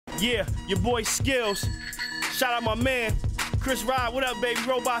Yeah, your boy Skillz. Shout out my man, Chris Rod. What up, baby?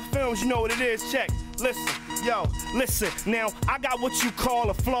 Robot Films, you know what it is. Check. Listen, yo, listen. Now, I got what you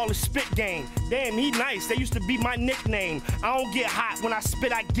call a flawless spit game. Damn, he nice. That used to be my nickname. I don't get hot. When I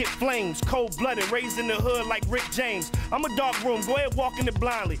spit, I get flames. Cold-blooded, raised in the hood like Rick James. I'm a dark room. Go ahead, walk in it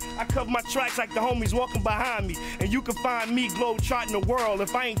blindly. I cover my tracks like the homies walking behind me. And you can find me globe-trotting the world.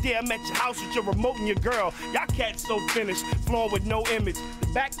 If I ain't there, I'm at your house with your remote and your girl. Y'all cats so finished, flowing with no image. The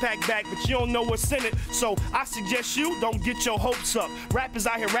backpack back, but you don't know what's in it. So I suggest you don't get your hopes up. Rappers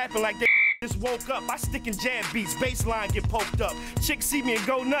out here rapping like they just woke up. I stick in jam beats, baseline get poked up. Chicks see me and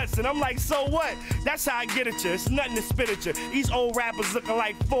go nuts, and I'm like, so what? That's how I get at you. It's nothing to spit at you. These old rappers looking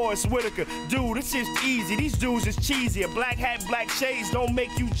like Forrest Whitaker. Dude, this is easy. These dudes is cheesy. A black hat, black shades don't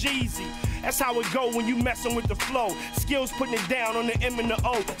make you Jeezy. That's how it go when you messin' with the flow. Skillz putting it down on the M and the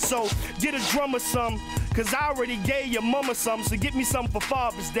O. So get a drummer some, cause I already gave your mama some. So get me some for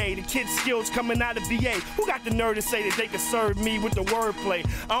Father's Day. The kid Skillz coming out of VA. Who got the nerve to say that they could serve me with the wordplay?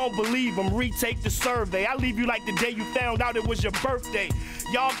 I don't believe them. Retake the survey. I leave you like the day you found out it was your birthday.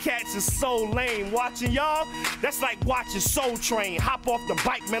 Y'all cats is so lame. Watching y'all, that's like watching Soul Train. Hop off the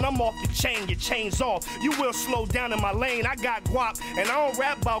bike, man, I'm off the chain. Your chain's off. You will slow down in my lane. I got guap, and I don't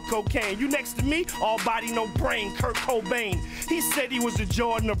rap about cocaine. You next to me, all body, no brain, Kurt Cobain. He said he was the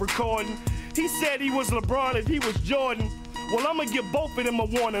Jordan of recording. He said he was LeBron if he was Jordan. Well, I'ma give both of them a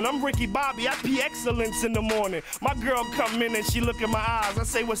warning. I'm Ricky Bobby, I pee excellence in the morning. My girl come in and she look in my eyes. I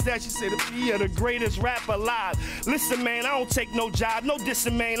say, what's that? She said, you're the greatest rapper alive. Listen, man, I don't take no job, no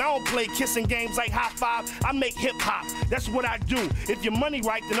dissing, man. I don't play kissing games like High Five. I make hip hop. That's what I do. If your money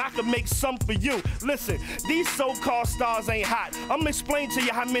right, then I can make some for you. Listen, these so-called stars ain't hot. I'ma explain to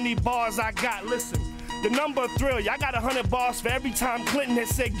you how many bars I got. Listen. The number of thrill you. I got 100 bars for every time Clinton has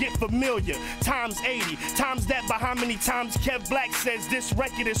said get familiar. Times 80. Times that by how many times Kev Black says this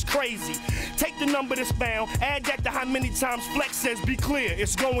record is crazy. Take the number that's found, add that to how many times Flex says be clear,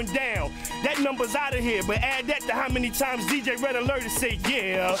 it's going down. That number's out of here, but add that to how many times DJ Red Alert has said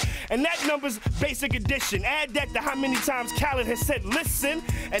yeah. And that number's basic addition. Add that to how many times Khaled has said listen.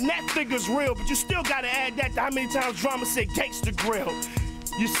 And that figure's real, but you still gotta add that to how many times Drama said Gangsta Grill.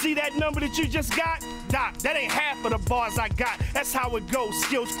 You see that number that you just got? Doc, that ain't half of the bars I got. That's how it goes.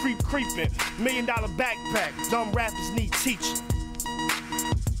 Skillz creeping. $1 million backpack. Dumb rappers need teaching.